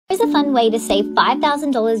Here's a fun way to save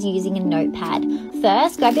 $5,000 using a notepad.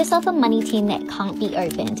 First, grab yourself a money tin that can't be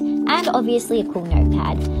opened, and obviously a cool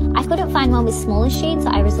notepad. I couldn't find one with smaller sheets, so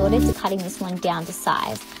I resorted to cutting this one down to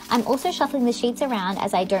size. I'm also shuffling the sheets around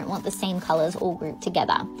as I don't want the same colors all grouped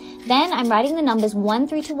together. Then I'm writing the numbers 1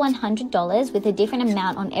 through to $100 with a different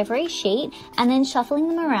amount on every sheet, and then shuffling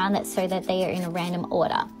them around so that they are in a random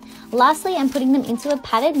order. Lastly, I'm putting them into a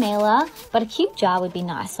padded mailer, but a cute jar would be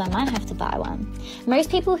nice, so I might have to buy one. Most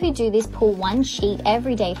people who do this pull one sheet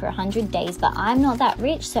every day for 100 days, but I'm not that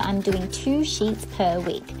rich, so I'm doing 2 sheets per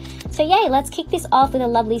week. So yay, let's kick this off with a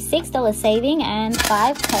lovely $6 saving, and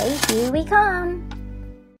 5K, here we come.